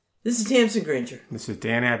This is Tamsin Granger. This is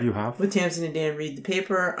Dan Abuhoff. With Tamsin and Dan Read the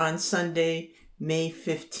Paper on Sunday, May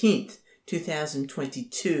 15th,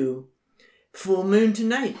 2022. Full moon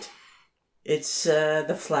tonight. It's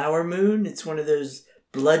the flower moon. It's one of those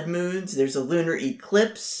blood moons. There's a lunar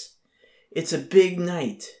eclipse. It's a big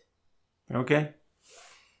night. Okay.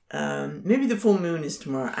 Maybe the full moon is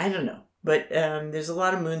tomorrow. I don't know. But there's a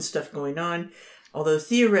lot of moon stuff going on. Although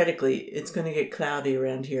theoretically, it's going to get cloudy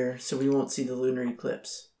around here, so we won't see the lunar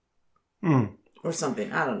eclipse. Or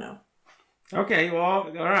something. I don't know. Okay, well,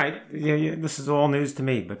 all right. Yeah, this is all news to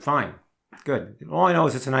me, but fine. Good. All I know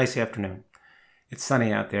is it's a nice afternoon. It's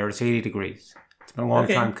sunny out there. It's 80 degrees. It's been a long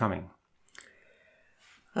time coming.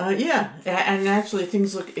 Yeah, and actually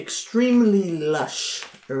things look extremely lush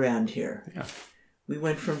around here. Yeah. We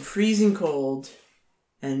went from freezing cold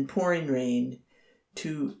and pouring rain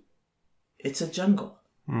to it's a jungle.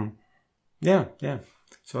 Yeah.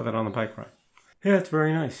 Saw that on the bike ride. Yeah, it's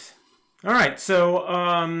very nice. All right, so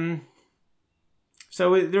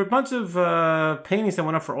there are a bunch of paintings that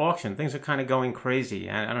went up for auction. Things are kind of going crazy.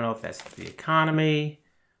 I don't know if that's the economy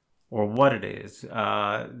or what it is.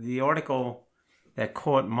 The article that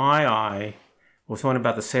caught my eye was one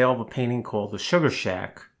about the sale of a painting called The Sugar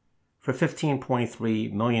Shack for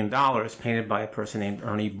 $15.3 million, painted by a person named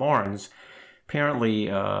Ernie Barnes. Apparently,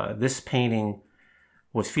 this painting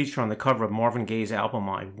was featured on the cover of Marvin Gaye's album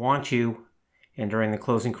I Want You, and during the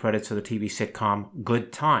closing credits of the TV sitcom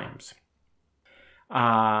Good Times.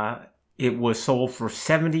 It was sold for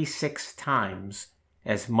 76 times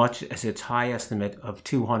as much as its high estimate of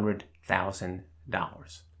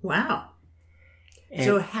 $200,000. Wow. And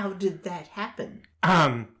so how did that happen?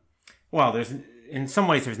 Well, in some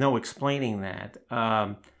ways there's no explaining that.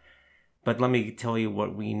 But let me tell you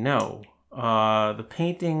what we know. The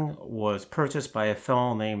painting was purchased by a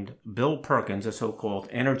fellow named Bill Perkins, a so-called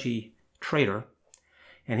energy trader,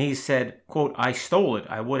 and he said, quote, "I stole it.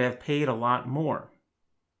 I would have paid a lot more.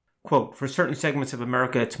 Quote, for certain segments of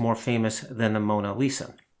America, it's more famous than the Mona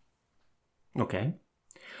Lisa." Okay.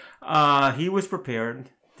 He was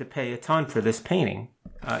prepared to pay a ton for this painting.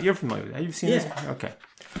 You're familiar with that. You've seen this? Okay.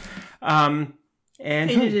 And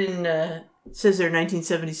painted in, it says there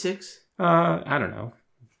 1976? I don't know.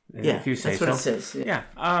 Yeah, if you say that's what so. it says. Yeah.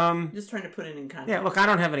 Just trying to put it in context. Yeah, look, I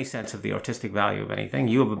don't have any sense of the artistic value of anything.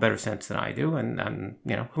 You have a better sense than I do, and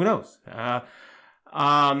who knows? It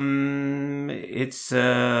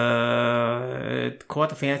caught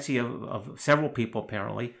the fancy of several people,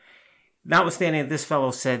 apparently. Notwithstanding, this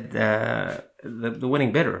fellow said, the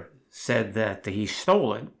winning bidder said that he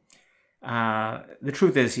stole it. The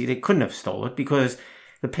truth is, he couldn't have stole it because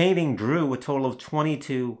the painting drew a total of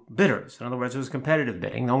 22 bidders. In other words, it was competitive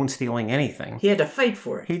bidding. No one's stealing anything. He had to fight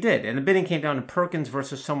for it. He did. And the bidding came down to Perkins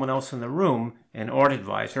versus someone else in the room, an art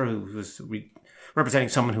advisor who was representing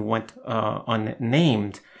someone who went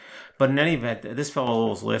unnamed. But in any event, this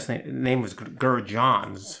fellow's last name was Gur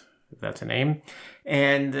Johns, if that's a name.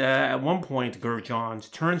 And at one point, Gur Johns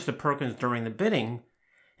turns to Perkins during the bidding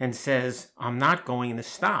and says, "I'm not going to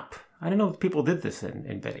stop." I don't know if people did this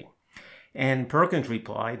in bidding. And Perkins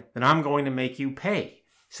replied, "Then I'm going to make you pay."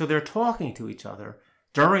 So they're talking to each other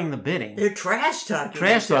during the bidding. They're trash talking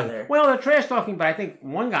to each other. Well, they're trash talking, but I think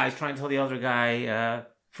one guy's trying to tell the other guy,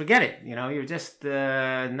 forget it. You're just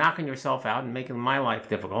knocking yourself out and making my life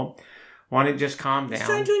difficult. Why don't you just calm down? He's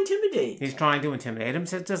trying to intimidate. He's trying to intimidate him.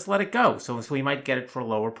 Says, just let it go. So he might get it for a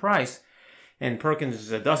lower price. And Perkins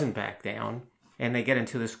doesn't back down. And they get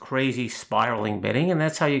into this crazy spiraling bidding. And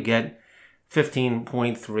that's how you get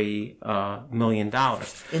 $15.3 million.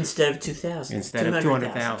 Instead of $200,000. Instead of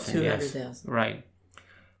 $200,000. Yes. Right.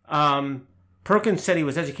 Perkins said he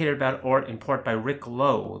was educated about art in part by Rick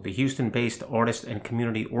Lowe, the Houston-based artist and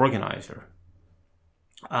community organizer,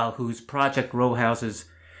 whose project row houses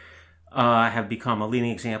have become a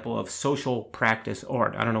leading example of social practice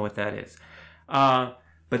art. I don't know what that is. But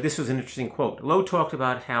this was an interesting quote. Lowe talked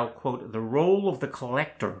about how, quote, "the role of the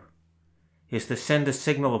collector is to send a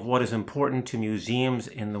signal of what is important to museums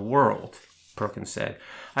in the world," Perkins said.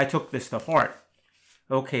 "I took this to heart.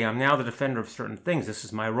 Okay, I'm now the defender of certain things. This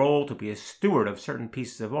is my role, to be a steward of certain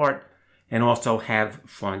pieces of art and also have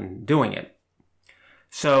fun doing it."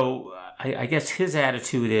 So I guess his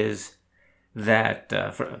attitude is that,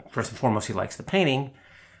 first and foremost, he likes the painting.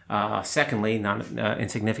 Secondly, not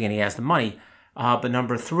insignificant, he has the money. But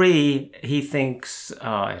number three, he thinks,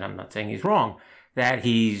 and I'm not saying he's wrong, that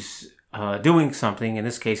he's doing something, in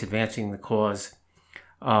this case, advancing the cause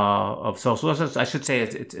of social justice. I should say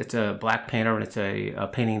it's a black painter, and it's a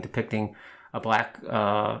painting depicting a black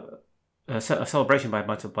a celebration by a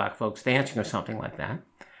bunch of black folks dancing or something like that.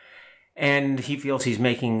 And he feels he's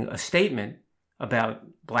making a statement about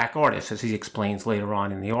black artists, as he explains later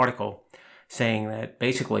on in the article, saying that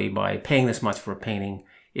basically by paying this much for a painting,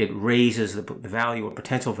 it raises the value or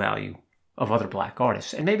potential value of other black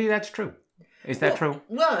artists. And maybe that's true. Is that true?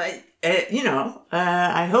 Well,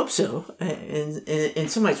 I hope so. In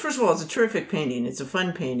some ways, first of all, it's a terrific painting. It's a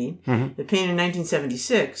fun painting. Mm-hmm. The painting in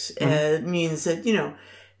 1976 means that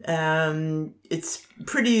it's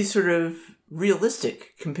pretty sort of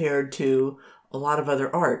realistic compared to a lot of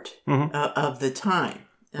other art of the time.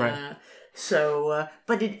 Right.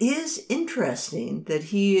 But it is interesting that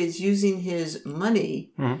he is using his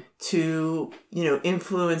money to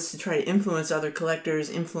try to influence other collectors,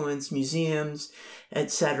 influence museums,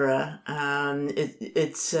 etc.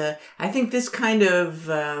 I think this kind of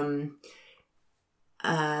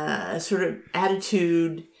sort of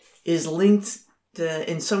attitude is linked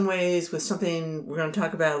in some ways with something we're going to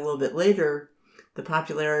talk about a little bit later, the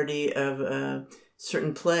popularity of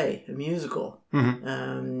certain play, a musical,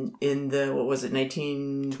 in the,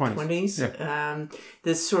 1920s? Yeah.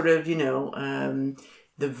 This sort of,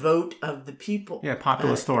 the vote of the people. Yeah,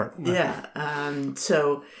 populist art.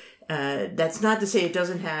 So that's not to say it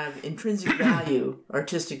doesn't have intrinsic value,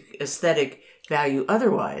 artistic, aesthetic value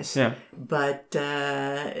otherwise. Yeah. But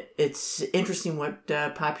it's interesting what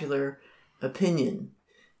popular opinion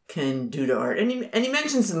can do to art. And he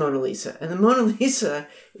mentions the Mona Lisa. And the Mona Lisa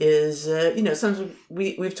is, sometimes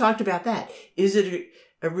we've talked about that. Is it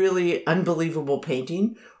a really unbelievable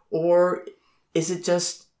painting, or is it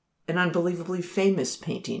just an unbelievably famous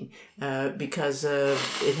painting because of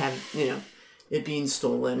it being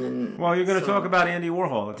stolen? And well, you're going to talk about Andy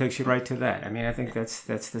Warhol. It takes you right to that. I mean, I think that's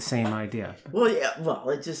the same idea. Well, yeah. Well,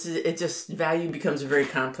 it just value becomes a very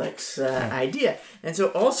complex idea. And so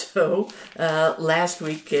also last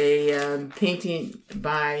week a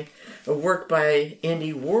work by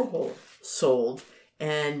Andy Warhol sold,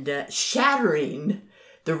 and shattering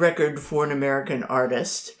the record for an American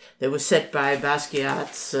artist that was set by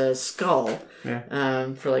Basquiat's skull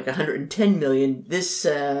for like $110 million. This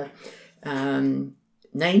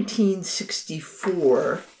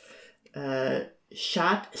 1964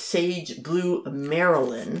 shot sage blue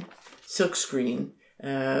Marilyn silkscreen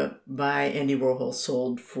by Andy Warhol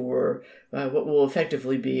sold for what will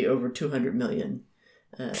effectively be over $200 million.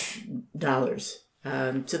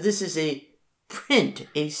 So this is a print,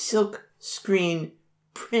 a silk screen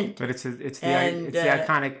print. But it's the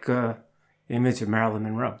iconic image of Marilyn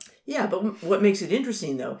Monroe. Yeah, but what makes it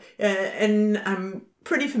interesting, though, and I'm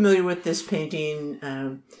pretty familiar with this painting.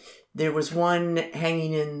 There was one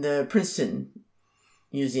hanging in the Princeton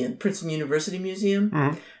University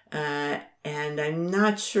Museum, and I'm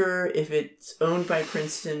not sure if it's owned by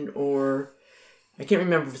Princeton or I can't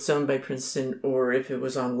remember if it's owned by Princeton or if it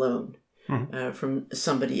was on loan from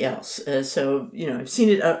somebody else. So I've seen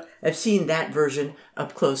it. I've seen that version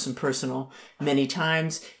up close and personal many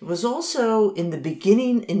times. It was also in the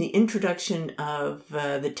beginning, in the introduction of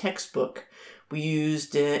the textbook we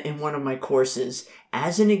used in one of my courses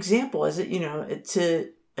as an example, to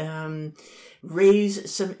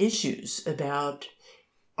raise some issues about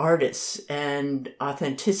artists and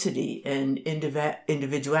authenticity and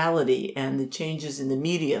individuality and the changes in the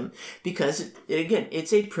medium, because again,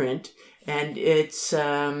 it's a print and it's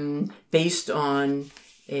based on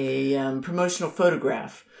a promotional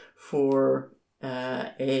photograph for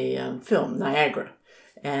a film, Niagara.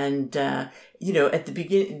 And, at the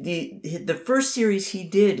beginning, the first series he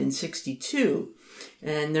did in 1962,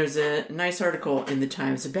 and there's a nice article in the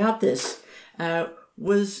Times about this,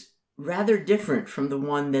 was rather different from the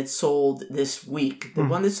one that sold this week. The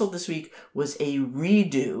one that sold this week was a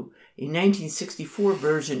redo, a 1964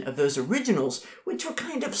 version of those originals, which were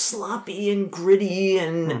kind of sloppy and gritty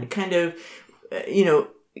and kind of,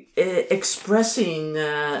 expressing,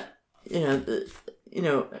 a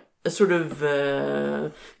sort of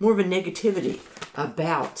more of a negativity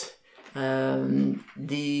about the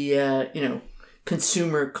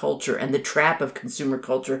consumer culture and the trap of consumer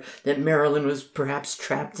culture that Marilyn was perhaps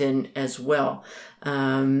trapped in as well.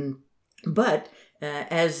 But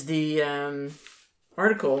as the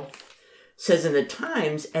article says in the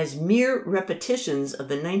Times, as mere repetitions of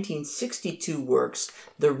the 1962 works,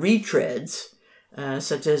 the retreads,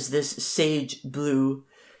 such as this sage blue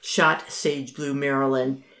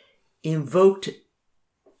Marilyn, invoked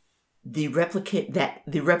the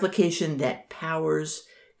replication that powers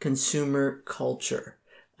consumer culture.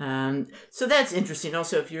 So that's interesting.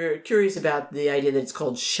 Also, if you're curious about the idea that it's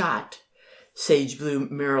called shot sage blue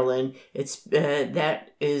Marilyn, it's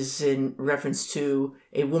that is in reference to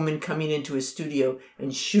a woman coming into a studio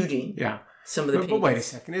and shooting some of the paintings. But wait a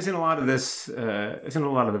second. Isn't a lot of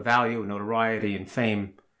the value, notoriety, and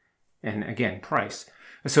fame and again, price,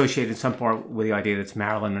 associated in some part with the idea that it's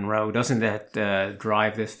Marilyn Monroe. Doesn't that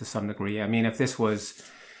drive this to some degree? I mean, if this was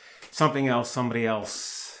something else, somebody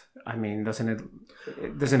else, I mean, wouldn't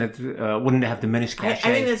it have diminished cachet?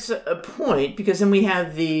 I think that's a point, because then we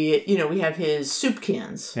have we have his soup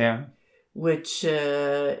cans. Yeah. Which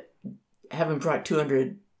haven't brought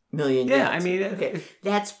 200 million Yeah, yet. I mean... Okay,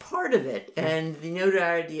 that's part of it. And the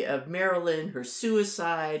notoriety of Marilyn, her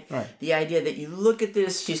suicide, right. The idea that you look at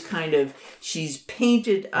this, she's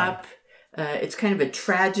painted up. It's kind of a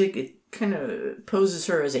tragic, it kind of poses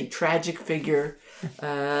her as a tragic figure.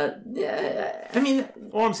 I mean...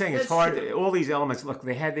 All I'm saying is hard. True. All these elements, look,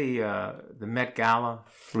 they had the Met Gala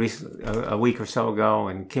a week or so ago,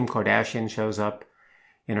 and Kim Kardashian shows up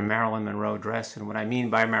in a Marilyn Monroe dress. And what I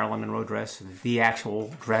mean by Marilyn Monroe dress is the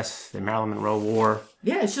actual dress that Marilyn Monroe wore.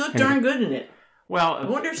 Yeah, she looked darn good in it. Well, I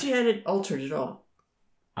wonder if she had it altered at all.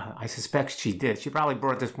 I suspect she did. She probably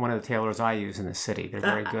brought this one of the tailors I use in the city. They're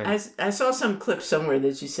very good. I saw some clip somewhere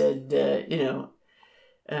that she said,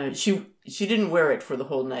 she didn't wear it for the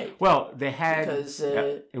whole night. Well, they had... Because...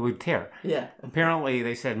 it would tear. Yeah. Apparently,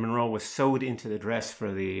 they said Monroe was sewed into the dress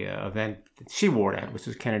for the event that she wore at, which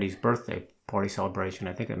was Kennedy's birthday party celebration,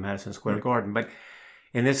 I think at Madison Square Garden. But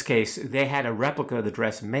in this case, they had a replica of the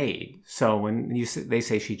dress made. So when they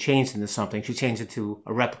say she changed into something, she changed it to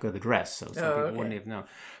a replica of the dress. So some people wouldn't have known.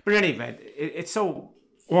 But in any event, it's so...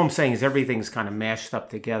 All I'm saying is everything's kind of mashed up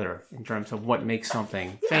together in terms of what makes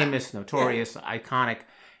something famous, notorious, iconic,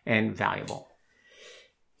 and valuable.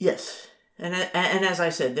 Yes. And as I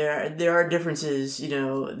said, there are differences.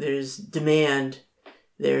 There's demand,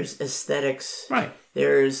 there's aesthetics, right?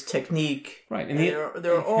 There's technique, right? And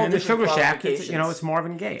there are all and the different Sugar Shack, it's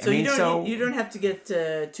Marvin Gaye. So you don't have to get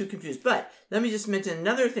too confused. But let me just mention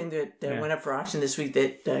another thing that went up for auction this week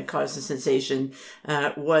that caused a sensation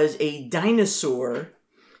was a dinosaur,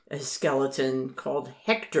 a skeleton called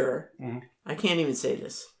Hector. Mm-hmm. I can't even say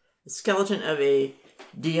this. The skeleton of a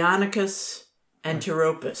Deinonychus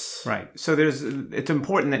Antiropus. Right. So it's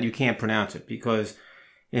important that you can't pronounce it, because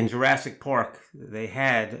in Jurassic Park they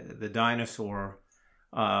had the dinosaur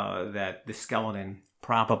that the skeleton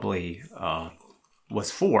probably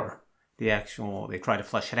was for. The actual, they tried to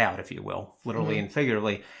flesh it out, if you will, literally and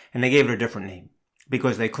figuratively, and they gave it a different name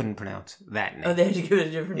because they couldn't pronounce that name. Oh, they had to give it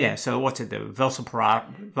a different name. Yeah. So what's it?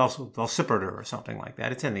 Velociraptor or something like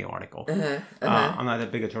that. It's in the article. I'm not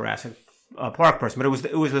that big a Jurassic Park person, but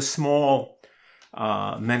it was a small,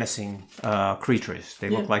 menacing creatures. They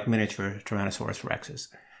look like miniature Tyrannosaurus Rexes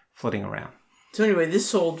floating around. So anyway, this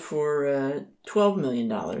sold for $12 million.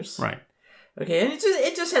 Right. Okay, and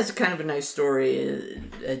it just has kind of a nice story.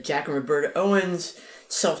 Jack and Roberta Owens,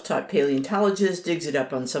 self-taught paleontologist, digs it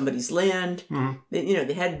up on somebody's land. Mm-hmm.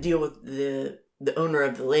 They had to deal with the owner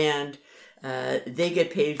of the land. They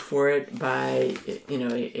get paid for it by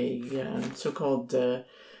a so-called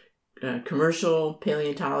commercial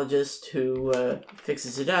paleontologist who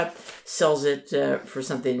fixes it up, sells it for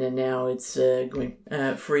something, and now it's going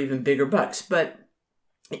for even bigger bucks. But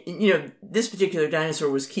this particular dinosaur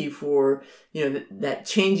was key for that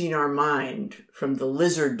changing our mind from the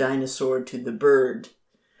lizard dinosaur to the bird.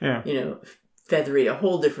 Yeah. Feathery, a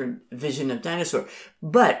whole different vision of dinosaur.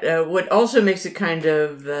 But what also makes it kind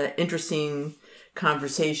of interesting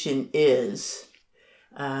conversation is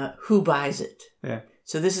who buys it. Yeah.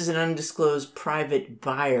 So this is an undisclosed private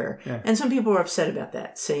buyer. Yeah. And some people are upset about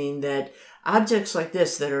that, saying that objects like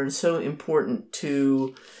this that are so important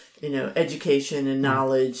to, education and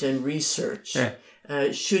knowledge and research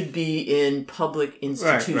should be in public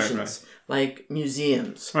institutions like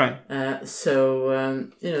museums. Right. That's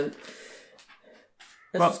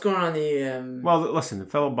what's going on in the... Well, listen, the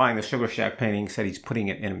fellow buying the Sugar Shack painting said he's putting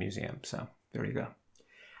it in a museum, so there you go.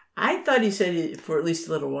 I thought he said it for at least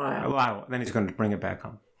a little while. A while. Then he's going to bring it back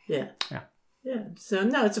home. Yeah. Yeah. Yeah. So,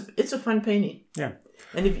 no, it's a fun painting. Yeah.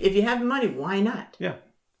 And if you have the money, why not? Yeah.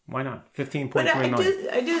 Why not? 15.3 million.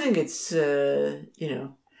 I do think it's,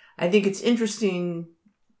 I think it's interesting,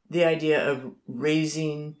 the idea of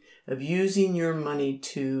using your money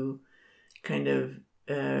to kind of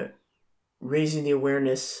raising the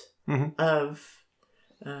awareness of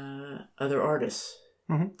other artists.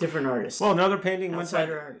 Mm-hmm. Different artists. Well, another painting artists.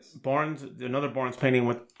 Another Barnes painting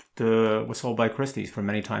was sold by Christie's for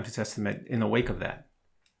many times its estimate in the wake of that.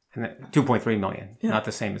 And 2.3 million. Yeah. Not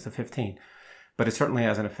the same as the 15. But it certainly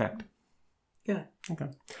has an effect. Yeah. Okay.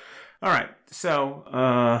 All right.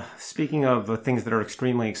 So, speaking of things that are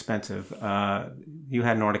extremely expensive, you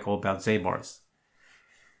had an article about Zabars.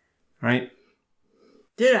 Right?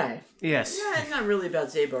 Did I? Yes. Yeah, it's not really about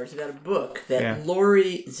Zabars. It's about a book that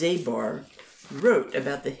Lori Zabar wrote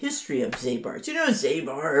about the history of Zabar's. You know,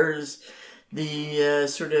 Zabar's, the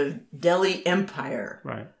sort of deli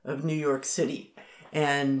empire of New York City.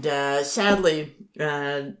 And sadly,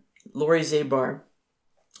 Lori Zabar,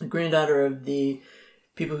 the granddaughter of the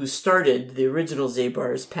people who started the original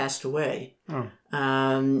Zabar's, passed away. Oh.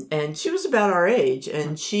 And she was about our age,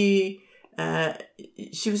 and she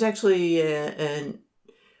was actually an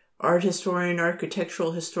art historian,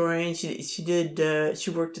 architectural historian.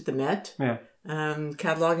 She worked at the Met,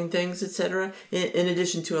 cataloging things, etc. In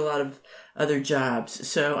addition to a lot of other jobs.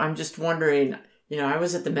 So I'm just wondering. I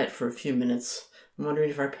was at the Met for a few minutes. I'm wondering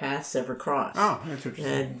if our paths ever crossed. Oh, that's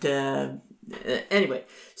interesting. And anyway,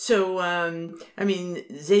 so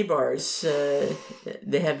Zabar's.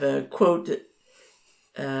 They have a quote.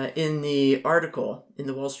 In the article in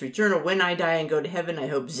the Wall Street Journal, "When I die and go to heaven, I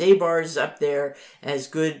hope Zabar's up there as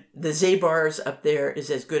good. The Zabar's up there is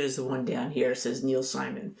as good as the one down here," says Neil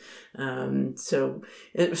Simon.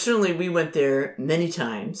 Certainly we went there many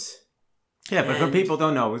times. Yeah, but for people who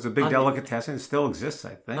don't know, it was a big delicatessen. It still exists,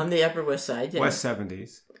 I think. On the Upper West Side, West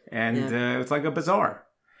 70s. And it was like a bazaar.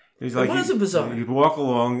 It was a bazaar. You'd walk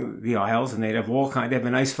along the aisles, and they'd have they have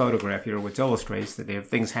a nice photograph here which illustrates that they have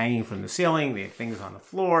things hanging from the ceiling, they have things on the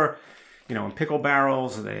floor, in pickle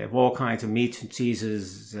barrels, they have all kinds of meats and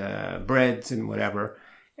cheeses, breads and whatever.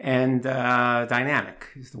 And dynamic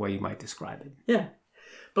is the way you might describe it. Yeah.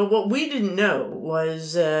 But what we didn't know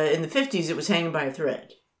was in the 50s it was hanging by a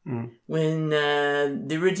thread. Mm. When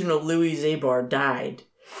the original Louis Zabar died,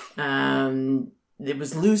 it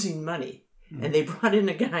was losing money. Mm-hmm. And they brought in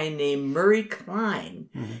a guy named Murray Klein,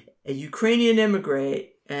 a Ukrainian immigrant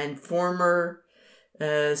and former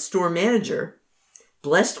store manager,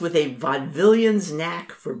 blessed with a vaudevillian's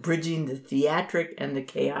knack for bridging the theatric and the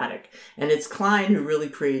chaotic. And it's Klein who really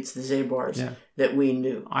creates the Zabar's that we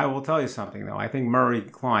knew. I will tell you something, though. I think Murray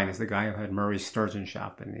Klein is the guy who had Murray's Sturgeon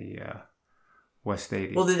Shop in the West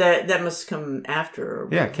 80s. Well, that must come after.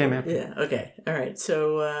 It came after. Yeah, okay. All right.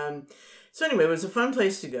 So anyway, it was a fun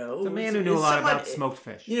place to go. It's a man who knew a lot about smoked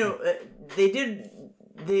fish.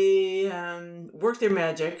 They worked their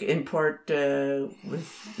magic in part with,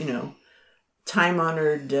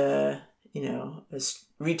 time-honored,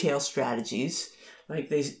 retail strategies.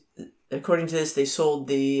 Like according to this, they sold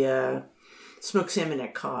the smoked salmon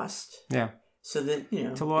at cost. Yeah. So that,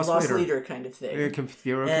 to loss leader kind of thing.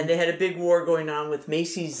 And they had a big war going on with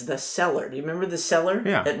Macy's The Cellar. Do you remember The Cellar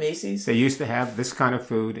at Macy's? They used to have this kind of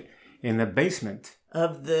food in the basement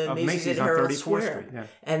of Macy's at Herald Square. Street. Yeah.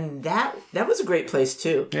 And that was a great place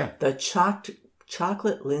too. Yeah. The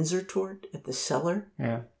chocolate Linzer tort at The Cellar.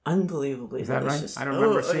 Yeah. Unbelievably delicious. Right? I don't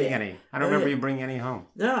remember seeing any. I don't remember you bringing any home.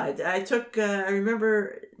 No, I took, I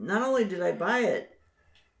remember not only did I buy it,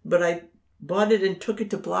 but I bought it and took it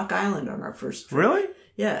to Block Island on our first trip. Really?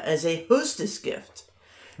 Yeah, as a hostess gift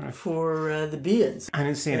for the Beans. I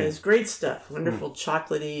didn't see it. It's great stuff. Wonderful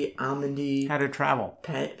chocolatey, almondy. How did it travel?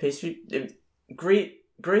 Pastry. Great.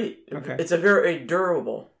 Okay. It's a very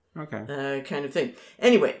durable kind of thing.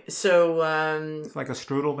 Anyway, so... it's like a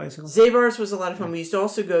strudel, basically? Zabar's was a lot of fun. We used to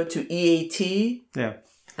also go to EAT. Yeah.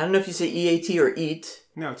 I don't know if you say EAT or EAT.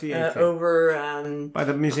 No, it's EAT. Over... by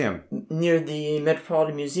the museum. Near the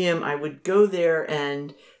Metropolitan Museum. I would go there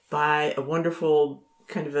and buy a wonderful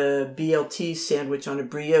kind of a BLT sandwich on a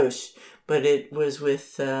brioche, but it was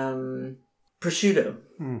with prosciutto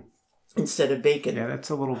instead of bacon. Yeah, that's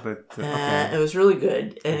a little bit... It was really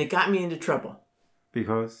good, and it got me into trouble.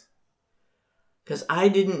 Because? Because I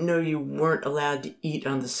didn't know you weren't allowed to eat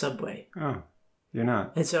on the subway. Oh. You're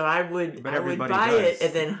not. And so I would buy it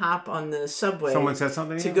and then hop on the subway. Someone said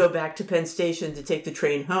something to go back to Penn Station to take the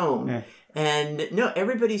train home. Yeah. And no,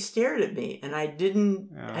 everybody stared at me, and I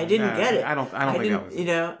didn't get it. I don't think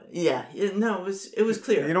that was. It was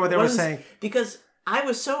clear. You know what they were saying? Because I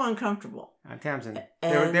was so uncomfortable. Townsend. You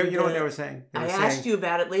know what they were saying? I asked you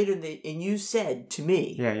about it later, and you said to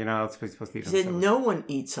me... Yeah, you're not supposed to eat on the subway. You said no one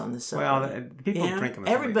eats on the subway. Well, people drink on the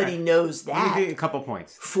subway. Everybody knows that. Let me give you a couple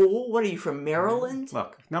points. Fool, what are you, from Maryland?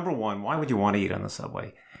 Look, number one, why would you want to eat on the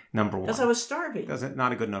subway? Number one. Because I was starving.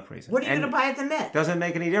 Not a good enough reason. What are you going to buy at the Met? Doesn't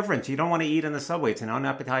make any difference. You don't want to eat on the subway. It's an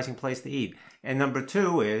unappetizing place to eat. And number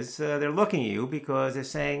two is they're looking at you because they're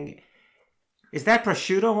saying, is that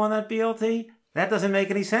prosciutto on that BLT? That doesn't make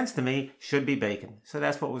any sense to me. Should be bacon. So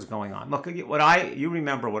that's what was going on. Look, you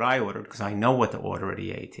remember what I ordered because I know what to order at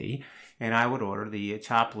EAT, and I would order the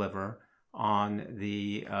chopped liver on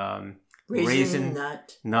the raisin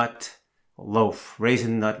nut loaf.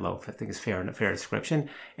 Raisin nut loaf, I think is a fair description.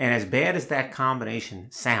 And as bad as that combination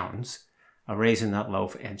sounds, a raisin nut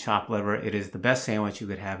loaf and chopped liver, it is the best sandwich you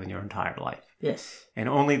could have in your entire life. Yes. And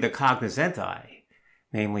only the cognoscenti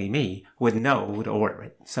namely me, would know to order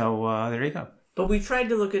it. So there you go. But we tried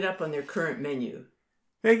to look it up on their current menu.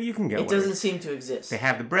 You can get it. It doesn't seem to exist. They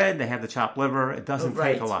have the bread, they have the chopped liver. It doesn't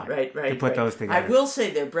take a lot to put those together. I will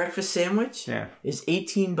say their breakfast sandwich is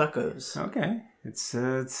 $18. Okay. It's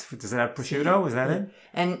does it have prosciutto? Is that it?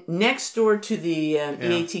 And next door to the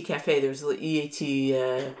EAT Cafe, there's the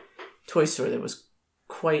EAT toy store that was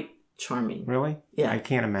quite charming. Really? Yeah. I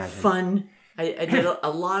can't imagine. Fun. I did a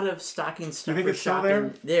lot of stocking stuffer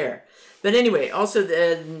shopping there. But anyway, also,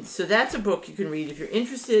 so that's a book you can read if you're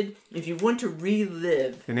interested. If you want to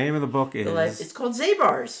relive. The name of the book is? It's called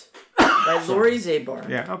Zabars by Lori Zabar.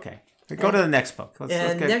 Yeah, okay. Go to the next book. Let's get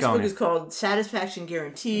going. The next book is called Satisfaction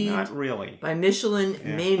Guaranteed. Not really. By Michelin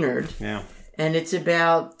Maynard. Yeah. And it's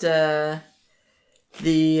about, the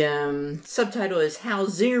subtitle is How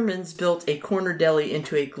Zingerman's Built a Corner Deli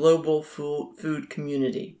into a Global Food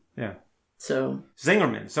Community. Yeah. So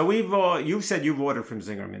Zingerman. So you've said you've ordered from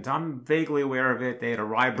Zingerman's. I'm vaguely aware of it. They had a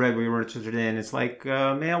rye bread we were interested in. It's like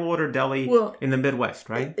mail order deli in the Midwest,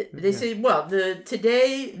 right? They say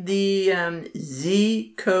today the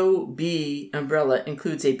Zico B umbrella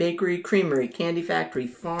includes a bakery, creamery, candy factory,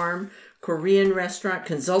 farm, Korean restaurant,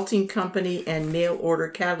 consulting company, and mail order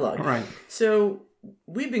catalog. Right. So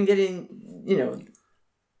we've been getting,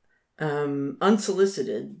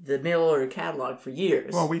 unsolicited the mail order catalog for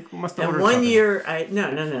years. Well, we must have ordered one something. year no.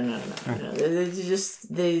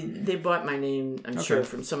 They bought my name, I'm sure,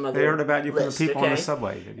 from some other. They heard about you from list, the people on the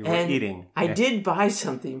subway that you were eating. I did buy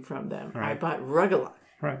something from them. Right. I bought Rugelach.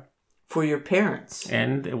 Right. For your parents.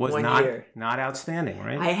 And it was not outstanding,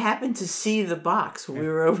 right? I happened to see the box when we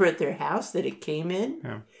were over at their house that it came in.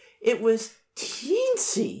 Yeah. It was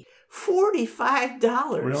teensy,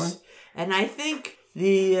 $45. Really? And I think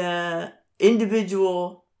the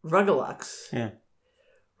individual Rugelachs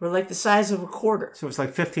were like the size of a quarter. So it's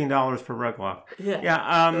like $15 per Rugelach.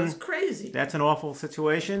 Yeah. It was crazy. That's an awful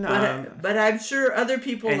situation. But I'm sure other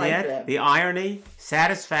people and like yet, that. The irony,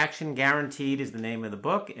 Satisfaction Guaranteed is the name of the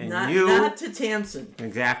book. And not to Tamsin.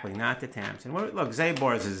 Exactly, not to Tamsin. Well, look,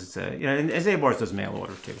 Zabar's is, and Zabar's does mail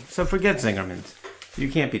order too. So forget Zingerman's. You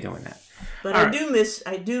can't be doing that. But I do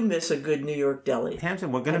miss a good New York deli.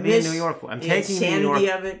 Tamsin, we're going to be in New York. I'm taking New York. The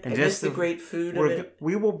insanity of it. I miss the great food of it.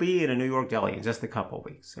 We will be in a New York deli in just a couple of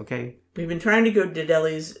weeks, okay? We've been trying to go to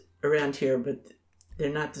delis around here, but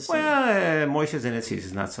they're not the same. Well, Moishes and Itzi's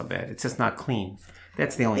is not so bad. It's just not clean.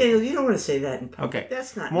 That's the only thing. You don't want to say that in public. Okay.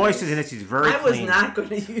 That's not Moishes nice. and Itzi's very clean. I was not going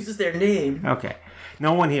to use their name. Okay.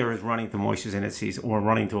 No one here is running to Moishes and Itzi's or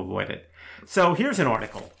running to avoid it. So here's an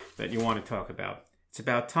article that you want to talk about. It's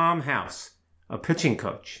about Tom House, a pitching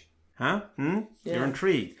coach. Huh? Yeah. You're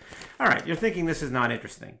intrigued. All right. You're thinking this is not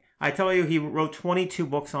interesting. I tell you, he wrote 22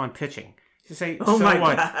 books on pitching. You say, oh so my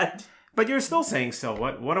what? God. But you're still saying, so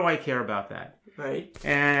what? What do I care about that? Right.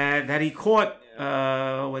 And that he caught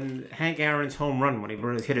when Hank Aaron's home run, when he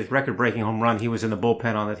hit his record-breaking home run, he was in the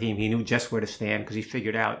bullpen on the team. He knew just where to stand because he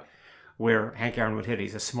figured out where Hank Aaron would hit.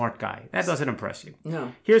 He's a smart guy. That doesn't impress you.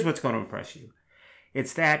 No. Here's what's going to impress you.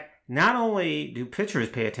 It's that not only do pitchers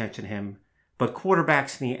pay attention to him, but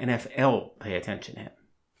quarterbacks in the NFL pay attention to him.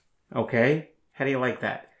 Okay? How do you like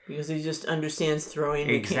that? Because he just understands throwing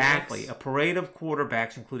Exactly. mechanics. A parade of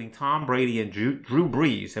quarterbacks, including Tom Brady and Drew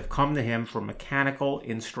Brees, have come to him for mechanical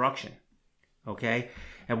instruction. Okay?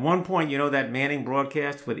 At one point, you know that Manning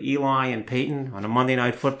broadcast with Eli and Peyton on a Monday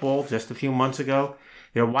Night Football just a few months ago?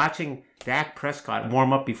 They're watching Dak Prescott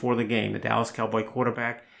warm up before the game, the Dallas Cowboy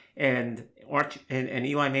quarterback, and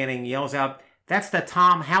Eli Manning yells out, "That's the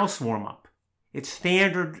Tom House warm-up." It's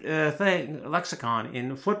standard lexicon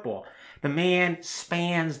in football. The man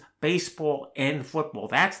spans baseball and football.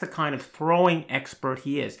 That's the kind of throwing expert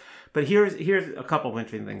he is. But here's a couple of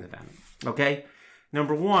interesting things about him. Okay?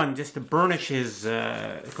 Number one, just to burnish his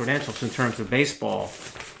credentials in terms of baseball,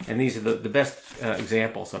 and these are the best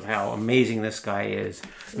examples of how amazing this guy is.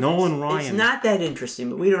 Nolan Ryan. It's not that interesting,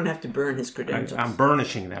 but we don't have to burn his credentials. I'm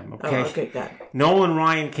burnishing them, okay? Oh, okay, got it. Nolan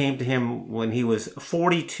Ryan came to him when he was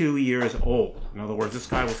 42 years old. In other words, this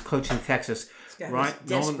guy was coaching Texas. Right?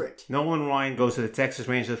 Desperate. Nolan Ryan goes to the Texas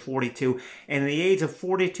Rangers at 42. And at the age of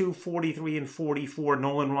 42, 43, and 44,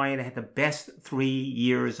 Nolan Ryan had the best 3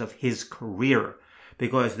 years of his career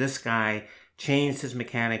because this guy changed his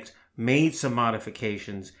mechanics, made some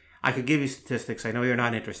modifications. I could give you statistics. I know you're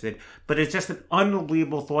not interested. But it's just an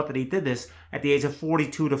unbelievable thought that he did this at the age of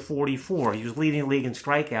 42 to 44. He was leading the league in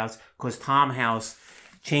strikeouts because Tom House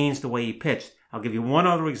changed the way he pitched. I'll give you one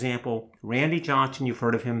other example. Randy Johnson, you've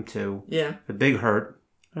heard of him too. Yeah. The Big Hurt.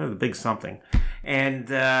 The Big Something.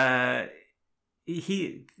 And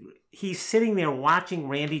he's sitting there watching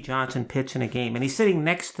Randy Johnson pitch in a game. And he's sitting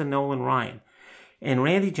next to Nolan Ryan. and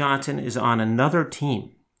Randy Johnson is on another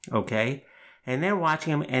team, okay? And they're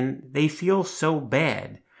watching him, and they feel so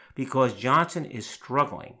bad because Johnson is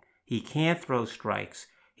struggling. He can't throw strikes.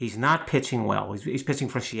 He's not pitching well. He's pitching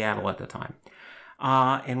for Seattle at the time.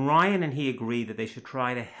 And Ryan and he agreed that they should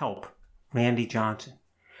try to help Randy Johnson.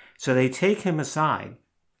 So they take him aside,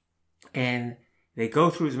 and they go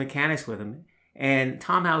through his mechanics with him. And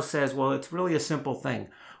Tom House says, well, it's really a simple thing.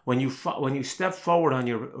 When you step forward on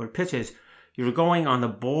your pitches, you're going on the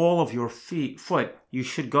ball of your foot. You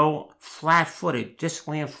should go flat-footed. Just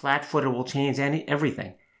land flat-footed will change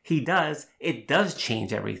everything. He does. It does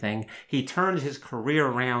change everything. He turns his career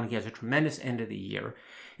around. He has a tremendous end of the year.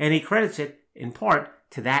 And he credits it, in part,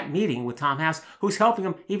 to that meeting with Tom House, who's helping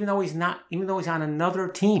him even though he's on another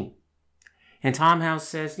team. And Tom House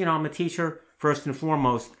says, I'm a teacher first and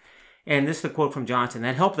foremost. And this is the quote from Johnson.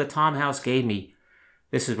 That help that Tom House gave me,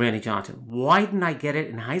 this is Randy Johnson, why didn't I get it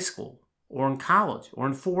in high school or in college or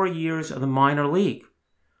in 4 years of the minor league?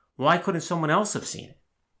 Why couldn't someone else have seen it?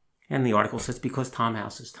 And the article says because Tom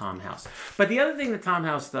House is Tom House. But the other thing that Tom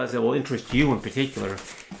House does that will interest you in particular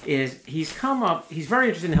is he's very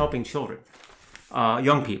interested in helping children,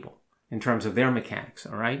 young people, in terms of their mechanics,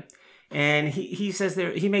 all right? And he says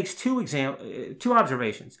he makes two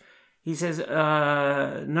observations. He says,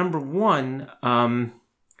 number one,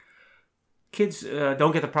 kids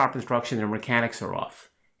don't get the proper instruction, their mechanics are off.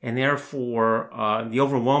 And therefore, the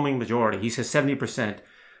overwhelming majority, he says 70%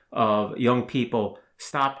 of young people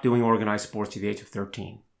stop doing organized sports at the age of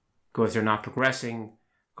 13 because they're not progressing,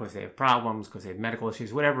 because they have problems, because they have medical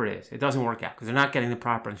issues, whatever it is. It doesn't work out because they're not getting the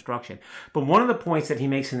proper instruction. But one of the points that he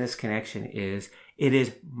makes in this connection is it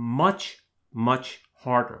is much, much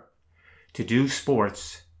harder to do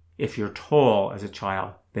sports if you're tall as a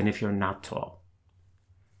child than if you're not tall.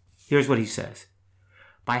 Here's what he says.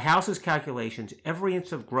 By House's calculations, every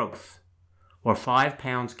inch of growth or 5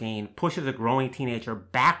 pounds gained pushes a growing teenager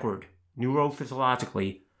backward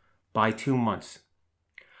neurophysiologically by 2 months.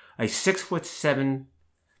 A 6'7"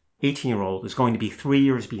 18-year-old is going to be 3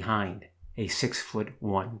 years behind a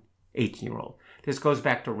 6'1" 18-year-old. This goes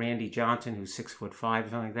back to Randy Johnson, who's 6'5" or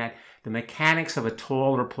something like that. The mechanics of a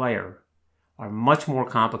taller player are much more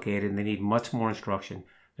complicated and they need much more instruction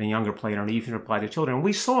than a younger player, and even apply to children. And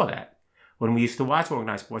we saw that when we used to watch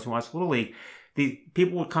organized sports and watch Little League. The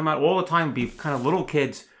people would come out all the time, be kind of little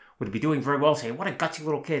kids, would be doing very well, saying, what a gutsy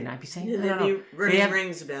little kid. And I'd be saying, they'd be running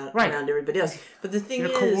rings around everybody else. But the thing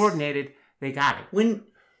they're coordinated, they got it.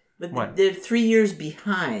 They're 3 years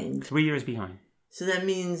behind. 3 years behind. So that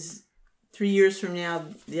means 3 years from now,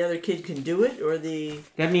 the other kid can do it, or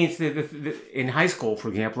That means in high school, for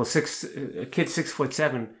example, a kid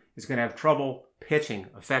 6'7" is going to have trouble pitching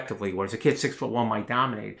effectively, whereas a kid 6'1" might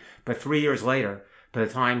dominate. But 3 years later, by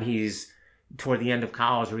the time he's toward the end of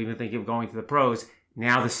college or even thinking of going to the pros,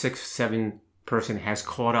 now the 6'7" person has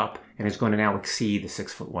caught up and is going to now exceed the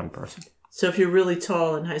 6'1" person. So if you're really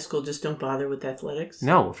tall in high school, just don't bother with athletics?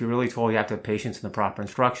 No, if you're really tall, you have to have patience and the proper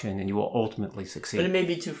instruction, and you will ultimately succeed. But it may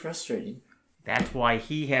be too frustrating. That's why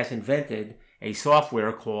he has invented a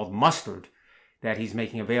software called Mustard that he's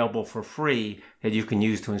making available for free that you can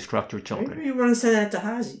use to instruct your children. Maybe you want to send that to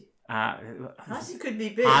Hazy. Hazy could be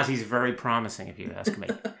big. Hazy's very promising, if you ask me.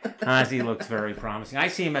 Hazy looks very promising. I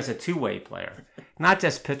see him as a two-way player, not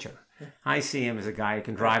just pitcher. I see him as a guy who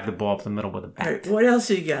can drive the ball up the middle with a bat. Right, what else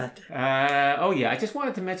you got? I just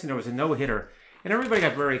wanted to mention there was a no-hitter, and everybody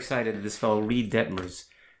got very excited that this fellow, Reed Detmers,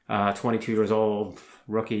 22 years old,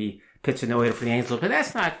 rookie, pitched a no-hitter for the Angels, but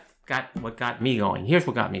that's not what got me going. Here's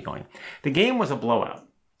what got me going. The game was a blowout.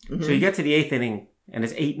 Mm-hmm. So you get to the 8th inning, and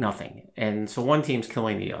it's 8-0. And so one team's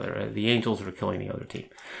killing the other. The Angels are killing the other team.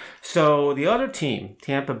 So the other team,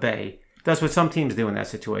 Tampa Bay, does what some teams do in that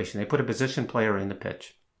situation. They put a position player in the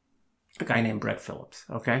pitch. A guy named Brett Phillips,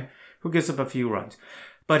 okay, who gives up a few runs.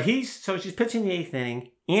 But she's pitching the 8th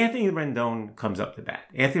inning. Anthony Rendon comes up to bat.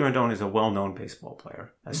 Anthony Rendon is a well-known baseball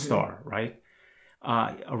player, a star, right?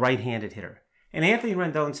 A right-handed hitter. And Anthony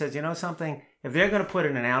Rendon says, you know something? If they're going to put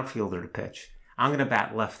in an outfielder to pitch, I'm going to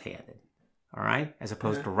bat left-handed, all right, as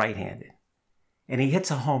opposed to right-handed. And he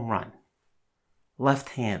hits a home run,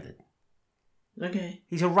 left-handed. Okay.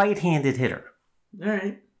 He's a right-handed hitter. All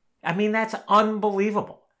right. I mean, that's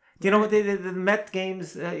unbelievable. Do you know what the Met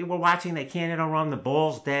games we're watching? They can't hit a run. The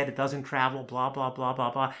ball's dead. It doesn't travel. Blah, blah, blah,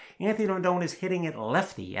 blah, blah. Anthony Rendon is hitting it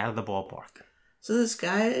lefty out of the ballpark. So this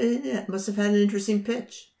guy must have had an interesting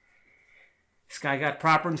pitch. This guy got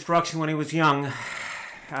proper instruction when he was young.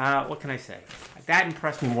 What can I say? That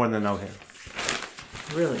impressed me more than the no-hitter.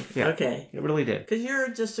 Really? Yeah. Okay. It really did. Because you're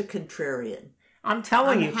just a contrarian. I'm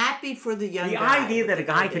telling you. I'm happy for the young guy. The idea that a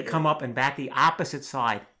guy could come up and bat the opposite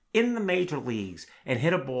side in the major leagues and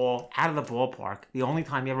hit a ball out of the ballpark, the only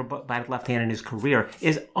time he ever batted left-handed in his career,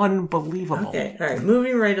 is unbelievable. Okay, all right,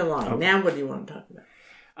 moving right along. Okay. Now what do you want to talk about?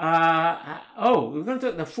 We're going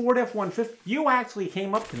to do the Ford F-150. You actually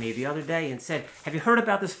came up to me the other day and said, have you heard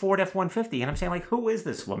about this Ford F-150? And I'm saying, like, who is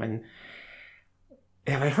this woman?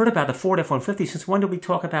 Have I heard about the Ford F-150? Since when did we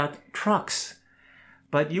talk about trucks?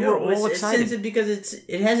 But you were all excited. Because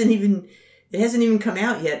it hasn't even come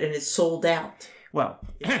out yet, and it's sold out. Well,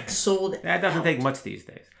 it's sold that doesn't out. take much these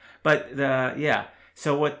days. But yeah.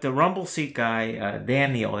 So what the Rumble Seat guy,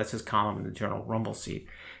 Dan Neal, that's his column in the journal, Rumble Seat,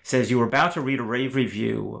 says, you were about to read a rave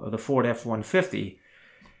review of the Ford F-150.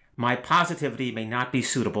 My positivity may not be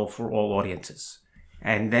suitable for all audiences.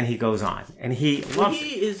 And then he goes on. And he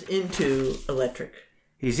is into electric.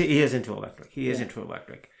 He is into electric. He is into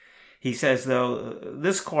electric. He says, though,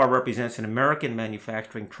 this car represents an American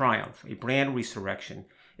manufacturing triumph, a brand resurrection,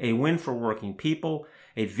 a win for working people,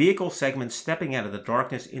 a vehicle segment stepping out of the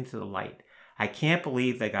darkness into the light. I can't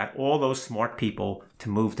believe they got all those smart people to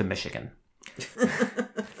move to Michigan.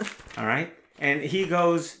 All right? And he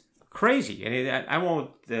goes crazy. And I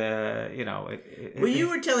won't, Well, you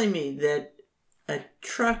were telling me that a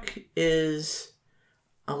truck is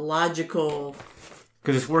a logical...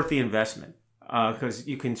 Because it's worth the investment. Because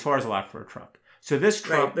you can charge a lot for a truck. So this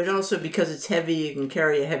truck... Right, but also because it's heavy, you can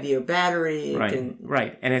carry a heavier battery.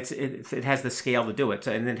 Right. And it has the scale to do it.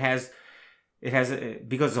 So, and it has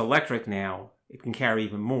because it's electric now, it can carry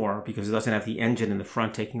even more because it doesn't have the engine in the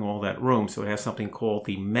front taking all that room. So it has something called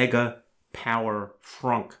the Mega Power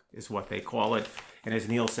Frunk is what they call it. And as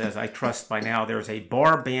Neil says, I trust by now there's a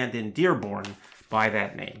bar band in Dearborn by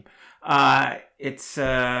that name. It's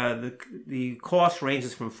the cost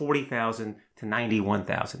ranges from $40,000 to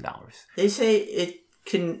 $91,000. They say it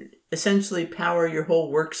can essentially power your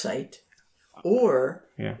whole work site, or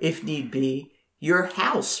if need be, your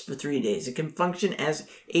house for 3 days. It can function as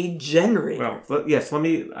a generator. Well, yes. Let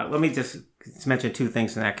me just mention two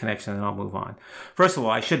things in that connection, and I'll move on. First of all,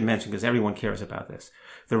 I should mention, because everyone cares about this,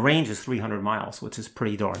 the range is 300 miles, which is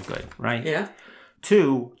pretty darn good, right? Yeah.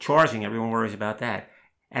 2, charging. Everyone worries about that.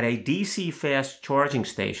 At a DC fast charging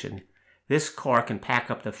station, this car can pack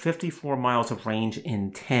up to 54 miles of range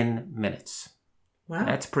in 10 minutes. Wow.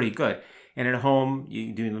 That's pretty good. And at home,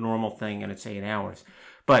 you do the normal thing, and it's 8 hours.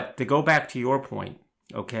 But to go back to your point,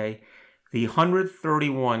 okay, the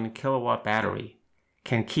 131 kilowatt battery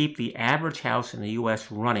can keep the average house in the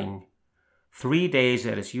U.S. running 3 days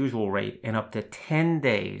at its usual rate and up to 10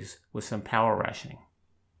 days with some power rationing.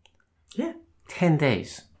 Yeah. 10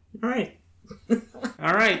 days. All right.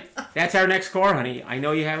 All right. That's our next car, honey. I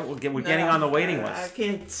know you have. We're getting on the waiting list. I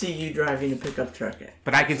can't see you driving a pickup truck.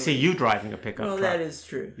 But I can see you driving a pickup truck. Well, that is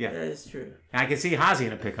true. Yeah. That is true. And I can see Hazy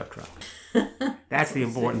in a pickup truck. That's the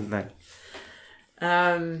important thing.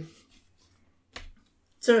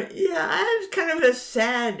 So, yeah, I have kind of a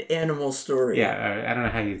sad animal story. Yeah, I don't know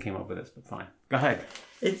how you came up with this, but fine. Go ahead.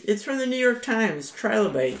 It's from the New York Times,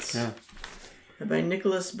 Trilobites, by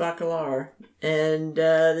Nicholas Bacallar. And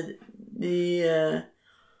the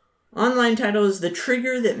online title is The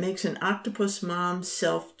Trigger That Makes an Octopus Mom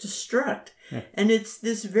Self-Destruct. Yeah. And it's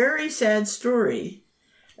this very sad story.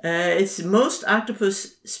 It's most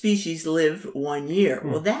octopus species live 1 year.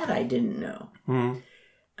 Well, that I didn't know.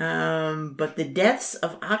 But the deaths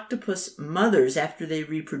of octopus mothers after they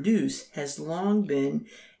reproduce has long been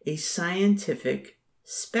a scientific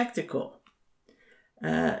spectacle.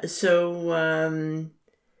 There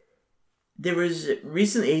was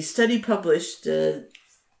recently a study published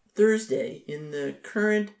Thursday in the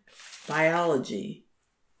Current Biology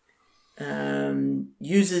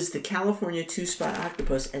uses the California two-spot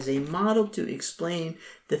octopus as a model to explain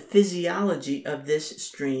the physiology of this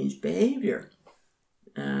strange behavior.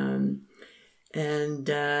 That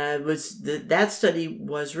study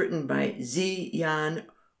was written by Ziyan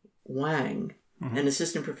Wang, an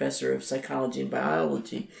assistant professor of psychology and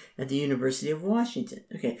biology at the University of Washington.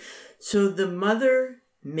 Okay, so the mother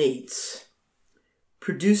mates,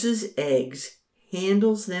 produces eggs,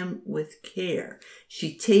 handles them with care.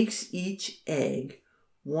 She takes each egg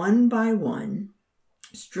one by one,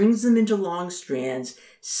 strings them into long strands,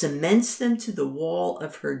 cements them to the wall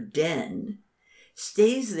of her den,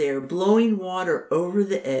 stays there blowing water over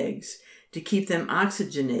the eggs to keep them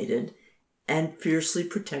oxygenated and fiercely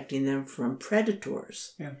protecting them from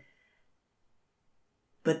predators. Yeah.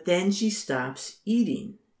 But then she stops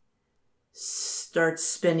eating, starts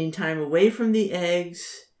spending time away from the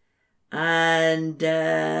eggs, and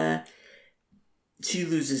she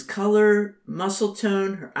loses color, muscle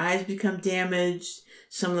tone, her eyes become damaged,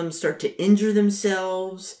 some of them start to injure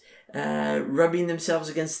themselves, rubbing themselves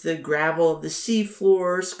against the gravel of the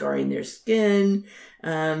seafloor, scarring their skin.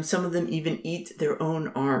 Some of them even eat their own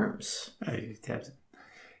arms.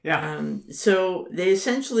 Yeah. So they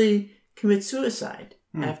essentially commit suicide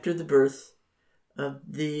after the birth of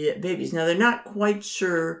the babies. Now, they're not quite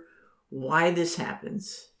sure why this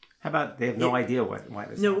happens. How about they have no idea why this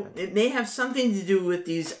happens? No, it may have something to do with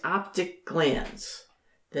these optic glands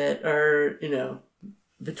that are,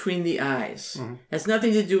 between the eyes. Has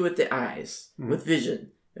nothing to do with the eyes, with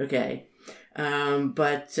vision, okay?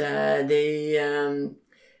 But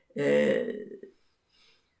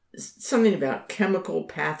something about chemical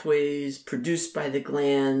pathways produced by the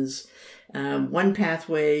glands. One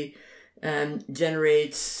pathway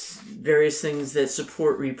generates various things that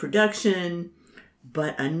support reproduction,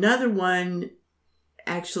 but another one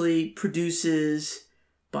actually produces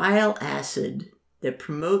bile acid that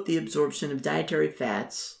promote the absorption of dietary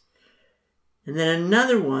fats. And then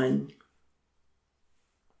another one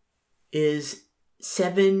is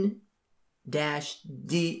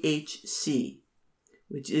 7-DHC,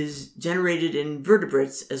 which is generated in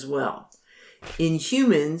vertebrates as well. In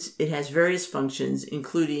humans, it has various functions,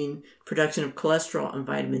 including production of cholesterol and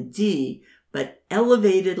vitamin D, but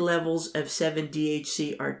elevated levels of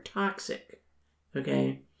 7-DHC are toxic,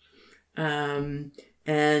 okay?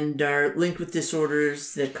 And are linked with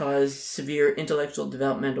disorders that cause severe intellectual,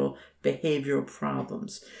 developmental, behavioral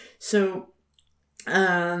problems. So,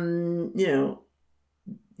 Wang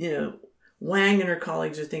and her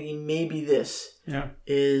colleagues are thinking maybe this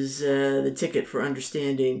is the ticket for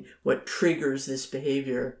understanding what triggers this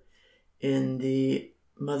behavior in the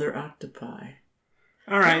mother octopi.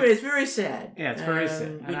 All right. Anyway, it's very sad. Yeah, it's very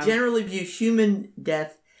sad. We generally view human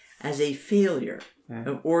death as a failure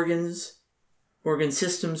of organ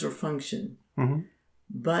systems or function.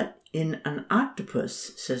 But in an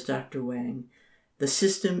octopus, says Dr. Wang, the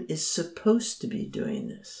system is supposed to be doing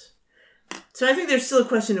this. So I think there's still a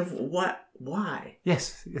question of why.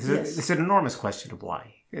 Yes. It's an enormous question of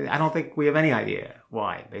why. I don't think we have any idea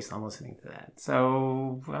why, based on listening to that.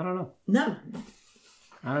 So, I don't know. No.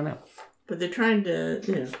 I don't know. But they're trying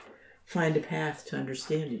to, find a path to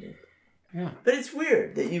understanding it. Yeah. But it's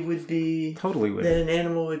weird that you would be... Totally weird. That an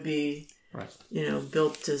animal would be, right.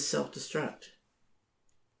 Built to self-destruct.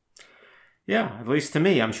 Yeah, at least to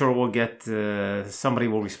me. I'm sure we'll get... somebody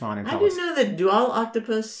will respond and tell us. I didn't know that. Do all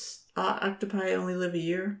octopi only live a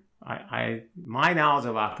year? My knowledge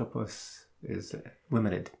of octopus is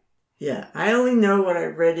limited. Yeah, I only know what I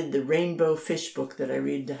read in the Rainbow Fish book that I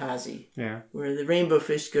read to Hazi. Yeah. Where the rainbow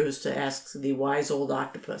fish goes to ask the wise old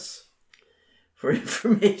octopus for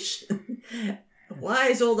information. A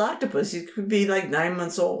wise old octopus, he could be like 9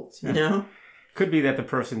 months old, you know? Could be that the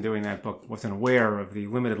person doing that book wasn't aware of the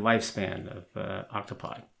limited lifespan of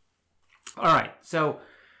octopi. All right, so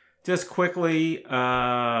just quickly,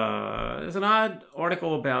 there's an odd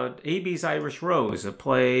article about A.B.'s Irish Rose, a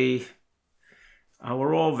play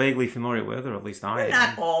we're all vaguely familiar with, or at least I am.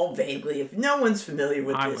 Not all vaguely. If no one's familiar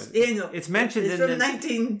with this. It's mentioned it's from the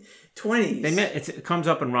 1920s. It comes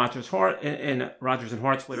up in Rodgers and Hart's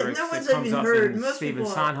lyrics. No one's it comes even up heard. in Stephen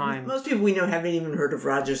Sondheim. Most people we know haven't even heard of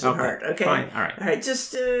Rodgers and Hart. Okay, fine. All right.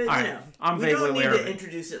 Just I'm we vaguely don't need aware to of it.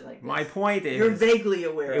 introduce it like this. My point is, you're vaguely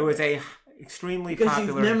aware. It was extremely because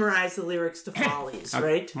popular. You've memorized the lyrics to Follies,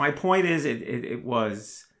 right? My point is, it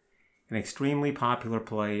was an extremely popular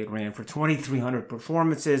play. It ran for 2,300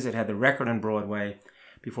 performances. It had the record on Broadway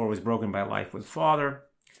before it was broken by Life with Father.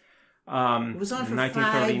 It was on for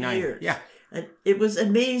 5 years. Yeah. It was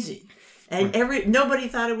amazing. And nobody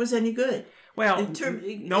thought it was any good. Well,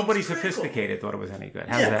 nobody sophisticated thought it was any good.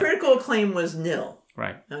 How's that? Critical acclaim was nil.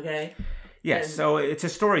 Right. Okay? Yes, so it's a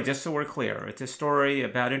story, just so we're clear, it's a story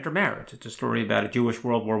about intermarriage. It's a story about a Jewish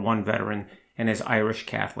World War I veteran and his Irish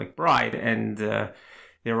Catholic bride. And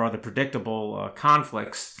there are the predictable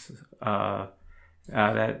conflicts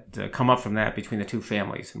that come up from that between the two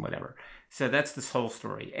families and whatever. So that's this whole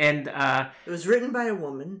story. And it was written by a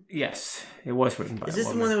woman. Yes, it was written by a woman. Is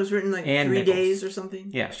this the one that was written like Ann 3 Nichols. days or something?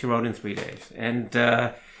 Yeah, she wrote in 3 days. And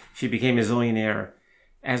she became a zillionaire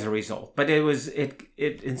as a result. But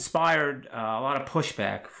it inspired a lot of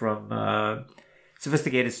pushback from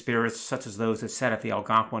sophisticated spirits such as those that sat at the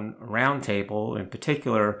Algonquin Round Table, in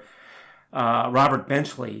particular Robert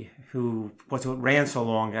Benchley, who ran so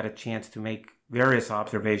long, got a chance to make various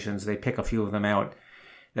observations. They pick a few of them out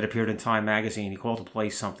that appeared in Time magazine. He called the play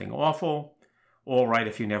Something Awful, All Right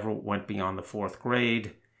If You Never Went Beyond the Fourth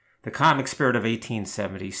Grade, The Comic Spirit of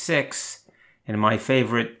 1876, and my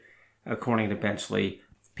favorite, according to Benchley,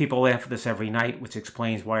 People Laugh at This Every Night, which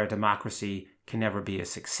explains why our democracy can never be a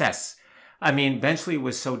success. I mean, Benchley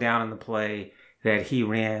was so down in the play that he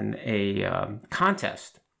ran a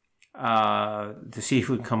contest to see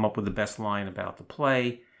who would come up with the best line about the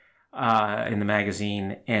play in the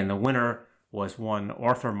magazine. And the winner was one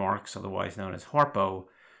Arthur Marks, otherwise known as Harpo,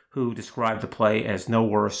 who described the play as no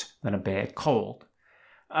worse than a bad cold.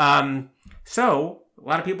 So a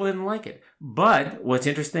lot of people didn't like it. But what's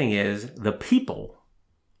interesting is the people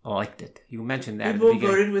liked it. You mentioned that people at the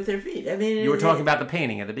beginning. Voted with their feet. I mean, you were talking about the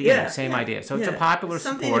painting at the beginning. Same idea. So it's a popular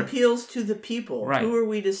Something support. appeals to the people. Right. Who are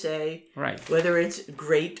we to say whether it's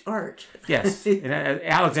great art? Yes. And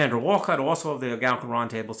Alexander Walcott, also of the Algonquin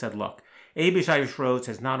Roundtable, said, look, Abish Irish Rose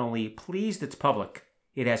has not only pleased its public,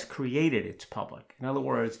 it has created its public. In other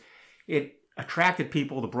words, it attracted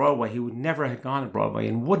people to Broadway who would never have gone to Broadway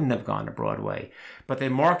and wouldn't have gone to Broadway. But they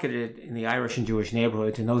marketed it in the Irish and Jewish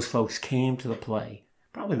neighborhoods, and those folks came to the play.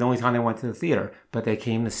 Probably the only time they went to the theater, but they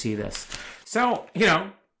came to see this. So,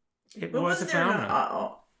 it was a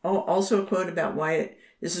phenomenon. Also a quote about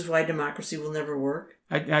this is why democracy will never work?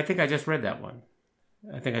 I think I just read that one.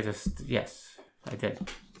 Yes, I did.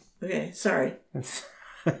 Okay, sorry.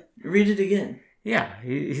 Read it again. Yeah,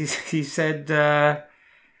 he said,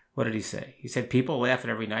 what did he say? He said, people laugh at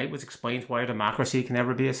every night, which explains why a democracy can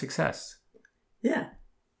never be a success. Yeah.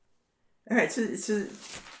 All right, so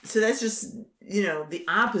that's just, the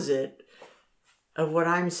opposite of what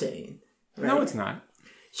I'm saying. Right? No, it's not.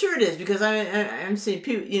 Sure it is, because I'm saying,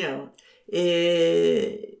 people,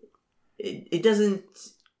 it doesn't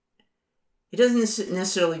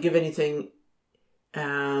necessarily give anything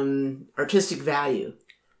artistic value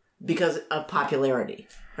because of popularity.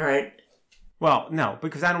 All right. Well, no,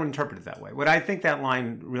 because I don't interpret it that way. What I think that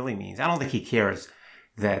line really means, I don't think he cares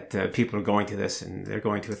that people are going to this and they're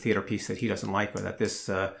going to a theater piece that he doesn't like, or that this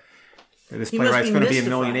playwright's going to be a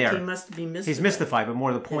millionaire. He must be mystified. He's mystified, but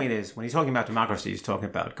more the point is, when he's talking about democracy, he's talking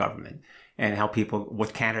about government and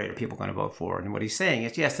what candidate are people going to vote for. And what he's saying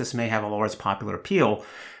is, yes, this may have a large popular appeal,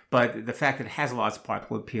 but the fact that it has a large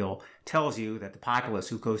popular appeal tells you that the populace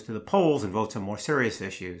who goes to the polls and votes on more serious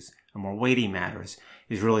issues and more weighty matters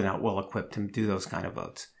is really not well equipped to do those kind of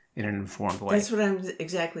votes in an informed way. That's what I'm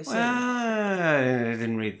exactly saying. I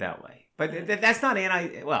didn't read it that way. But that's not that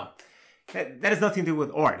has nothing to do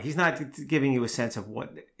with art. He's not giving you a sense of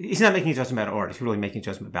he's not making a judgment about art. He's really making a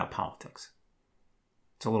judgment about politics.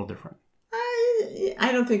 It's a little different.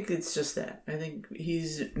 I don't think it's just that. I think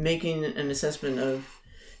he's making an assessment of,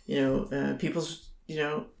 people's,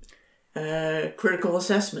 critical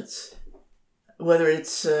assessments, whether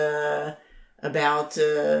it's about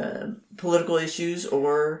political issues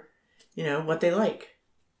or, what they like.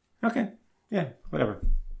 Okay. Yeah, whatever.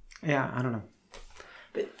 Yeah, I don't know.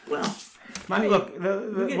 But, well... look,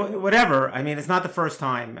 whatever. I mean, it's not the first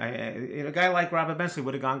time. A guy like Robert Bensley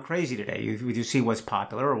would have gone crazy today. Would you see what's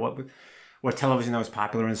popular or what television that was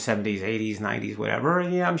popular in the 70s, 80s, 90s, whatever?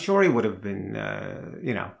 Yeah, I'm sure he would have been,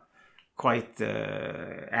 quite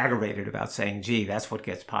aggravated about saying, gee, that's what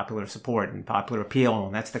gets popular support and popular appeal,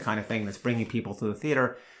 and that's the kind of thing that's bringing people to the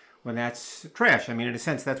theater, when that's trash. I mean, in a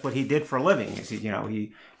sense, that's what he did for a living. Is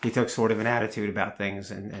he took sort of an attitude about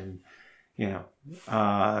things and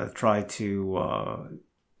tried to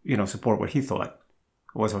support what he thought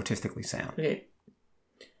was artistically sound. Okay.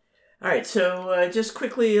 All right, so just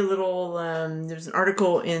quickly a little, there's an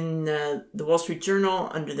article in the Wall Street Journal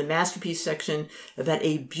under the Masterpiece section about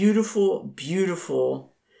a beautiful,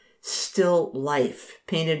 beautiful still life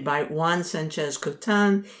painted by Juan Sanchez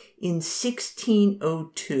Cotan in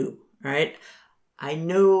 1602, all right? I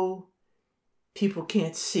know people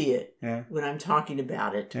can't see it when I'm talking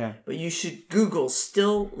about it, but you should Google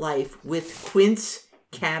still life with quince,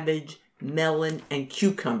 cabbage, melon, and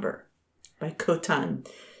cucumber by Cotan.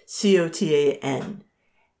 Cotan,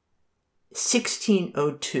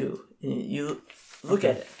 1602. You look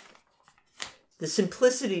at it. The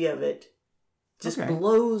simplicity of it just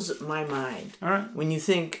blows my mind when you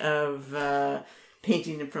think of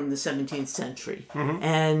painting from the 17th century. Mm-hmm.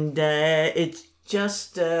 And it's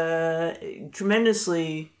just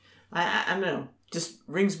tremendously, I don't know, just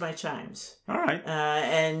rings my chimes. All right.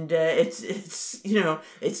 And it's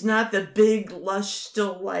it's not the big, lush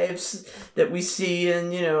still lifes that we see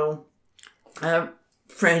in,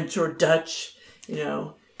 French or Dutch,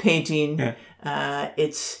 painting. Yeah.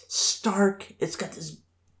 It's stark. It's got this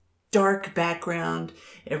dark background.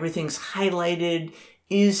 Everything's highlighted.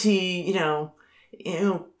 Is he,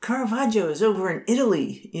 Caravaggio is over in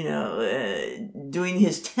Italy, doing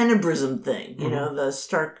his tenebrism thing, the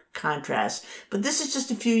stark contrast. But this is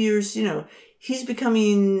just a few years, he's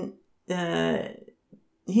becoming,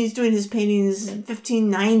 he's doing his paintings in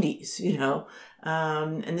 1590s,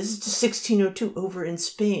 And this is just 1602 over in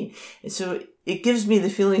Spain. And so it gives me the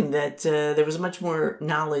feeling that there was much more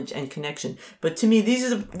knowledge and connection. But to me, this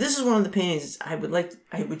is one of the paintings I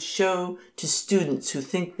would show to students who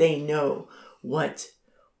think they know what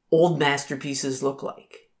old masterpieces look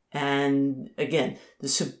like. And again, the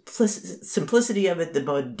simplicity of it, the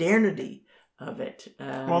modernity of it.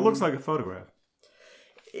 Well, it looks like a photograph.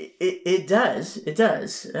 It does.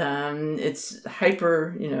 It's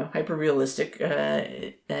hyper realistic,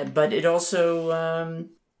 but it also,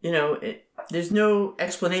 there's no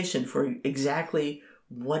explanation for exactly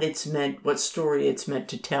what it's meant, what story it's meant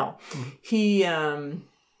to tell. Mm-hmm.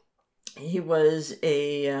 He was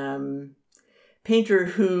a painter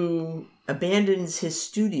who abandons his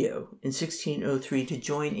studio in 1603 to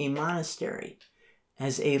join a monastery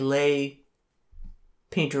as a lay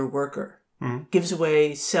painter worker. Mm-hmm. Gives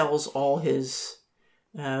away, sells all his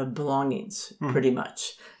belongings, pretty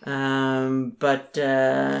much. But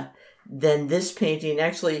then this painting,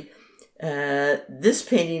 this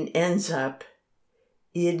painting ends up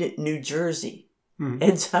in New Jersey. Mm-hmm.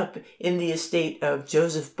 Ends up in the estate of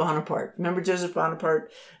Joseph Bonaparte. Remember Joseph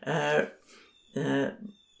Bonaparte ends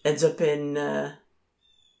up in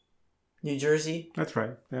New Jersey? That's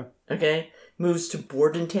right, yeah. Okay. Moves to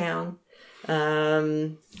Bordentown. After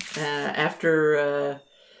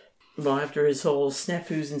his whole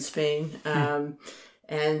snafus in Spain,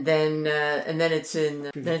 and then it's in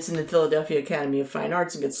the Philadelphia Academy of Fine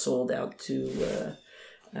Arts and gets sold out to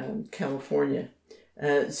California.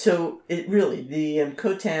 So it really the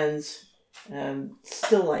Cotan's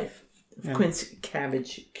still life of quince,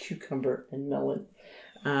 cabbage, cucumber, and melon,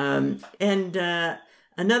 and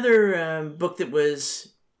another book that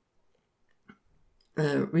was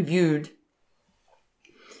reviewed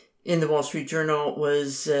in the Wall Street Journal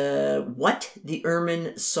was What the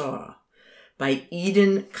Ermine Saw by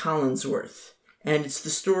Eden Collinsworth. And it's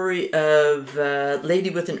the story of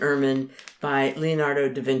Lady with an Ermine by Leonardo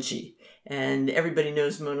da Vinci. And everybody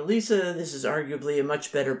knows Mona Lisa. This is arguably a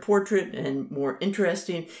much better portrait and more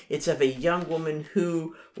interesting. It's of a young woman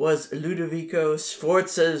who was Ludovico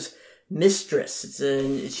Sforza's mistress.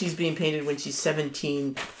 She's being painted when she's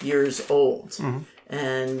 17 years old. Mm-hmm.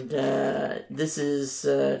 And this is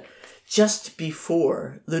just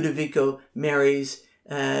before Ludovico marries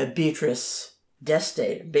Beatrice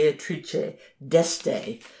d'Este.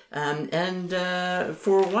 And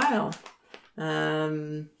for a while,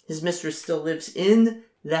 his mistress still lives in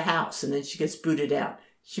the house, and then she gets booted out.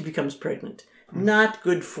 She becomes pregnant. Not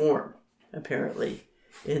good form, apparently,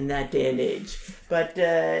 in that day and age. But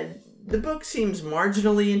the book seems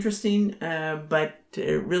marginally interesting, but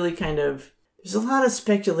really kind of... There's a lot of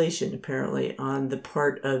speculation, apparently, on the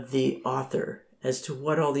part of the author as to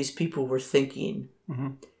what all these people were thinking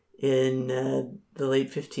in the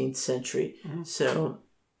late 15th century. Mm-hmm. So,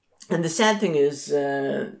 and the sad thing is,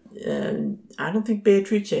 I don't think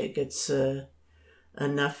Beatrice gets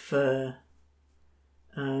enough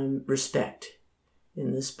respect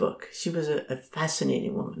in this book. She was a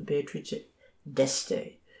fascinating woman, Beatrice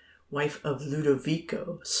d'Este, wife of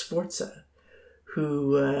Ludovico Sforza,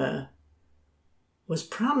 who... was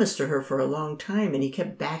promised to her for a long time, and he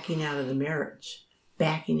kept backing out of the marriage.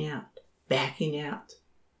 Backing out.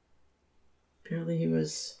 Apparently he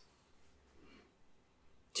was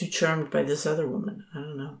too charmed by this other woman. I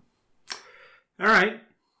don't know. All right.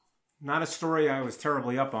 Not a story I was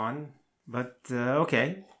terribly up on, but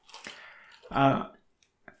okay.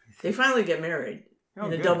 They finally get married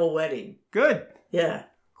in a double wedding. Good. Yeah.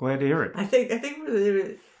 Glad to hear it. I think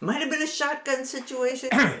it might have been a shotgun situation,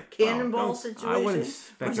 cannonball situation,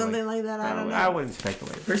 or something like that. I don't know. I wouldn't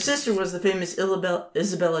speculate. Her sister was the famous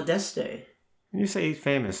Isabella d'Este. When you say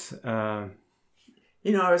famous, I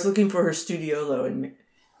was looking for her studiolo in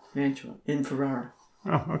Mantua, in Ferrara.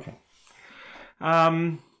 Oh, okay.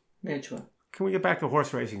 Mantua. Can we get back to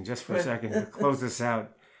horse racing just for a second to close this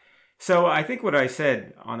out? So I think what I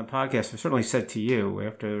said on the podcast, I certainly said to you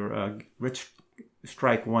after Rich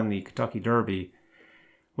Strike won the Kentucky Derby,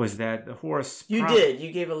 was that the horse... You did.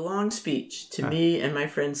 You gave a long speech to me and my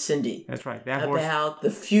friend Cindy. That's right. About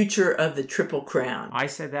the future of the Triple Crown. I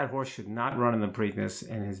said that horse should not run in the Preakness,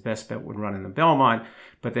 and his best bet would run in the Belmont,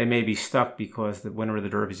 but they may be stuck because the winner of the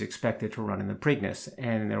Derby is expected to run in the Preakness.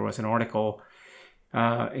 And there was an article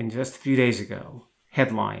in just a few days ago,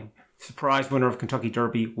 headline, surprise winner of Kentucky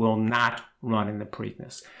Derby will not run in the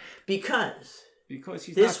Preakness. Because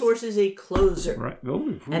this horse is a closer. Right.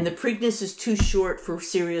 And the Preakness is too short for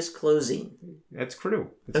serious closing. That's true.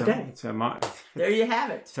 There you have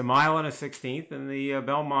it. It's a mile and a 16th, and the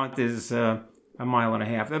Belmont is a mile and a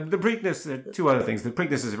half. The Preakness, two other things. The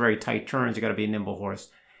Preakness is very tight turns. You got to be a nimble horse.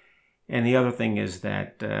 And the other thing is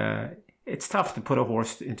that it's tough to put a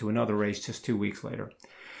horse into another race just 2 weeks later.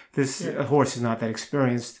 This horse is not that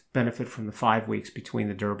experienced, benefit from the 5 weeks between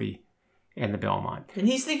the Derby and the Belmont. And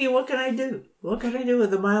he's thinking, what can I do? What can I do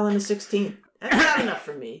with a mile and a 16th? That's not enough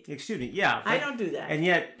for me. Excuse me, yeah. I don't do that. And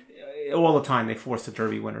yet, all the time, they force the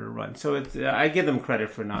Derby winner to run. So I give them credit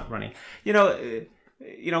for not running.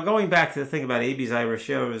 Going back to the thing about AB's Irish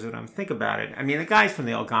shows, when I think about it, I mean, the guys from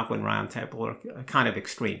the Algonquin Round Table are kind of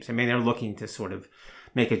extremes. I mean, they're looking to sort of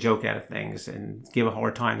make a joke out of things and give a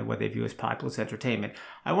hard time to what they view as populist entertainment.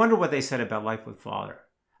 I wonder what they said about Life with Father.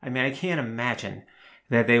 I mean, I can't imagine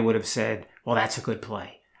that they would have said, well, that's a good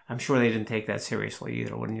play. I'm sure they didn't take that seriously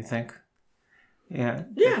either, wouldn't you think? Yeah.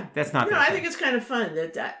 That's not. I think it's kind of fun.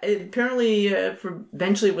 That apparently, for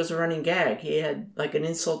Benchley was a running gag. He had like an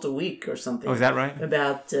insult a week or something. Oh, is that right?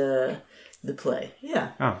 About the play.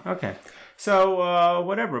 Yeah. Oh, okay. So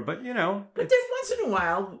whatever, but But then once in a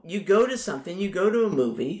while, you go to something. You go to a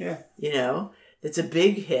movie. Yeah. That's a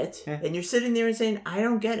big hit, and you're sitting there and saying, "I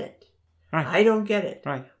don't get it. Right. I don't get it.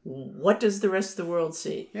 Right. What does the rest of the world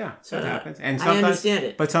see?" Yeah. So that happens, and I understand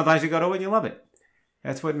it. But sometimes you go to it and you love it.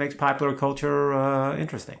 That's what makes popular culture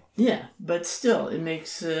interesting. Yeah, but still, it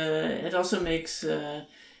makes it also makes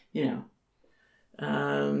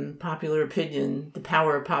popular opinion, the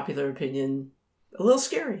power of popular opinion, a little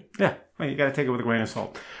scary. Yeah, well, you got to take it with a grain of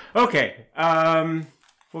salt. Okay,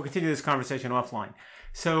 we'll continue this conversation offline.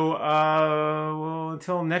 So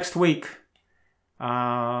until next week,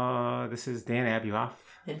 this is Dan Abuhoff.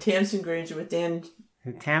 And Tamsin Granger with Dan.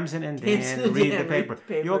 Tamsin and Dan read the paper.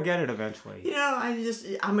 You'll get it eventually.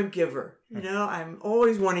 I'm a giver. I'm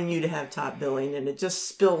always wanting you to have top billing, and it just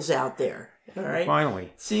spills out there. All right?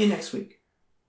 Finally. See you next week.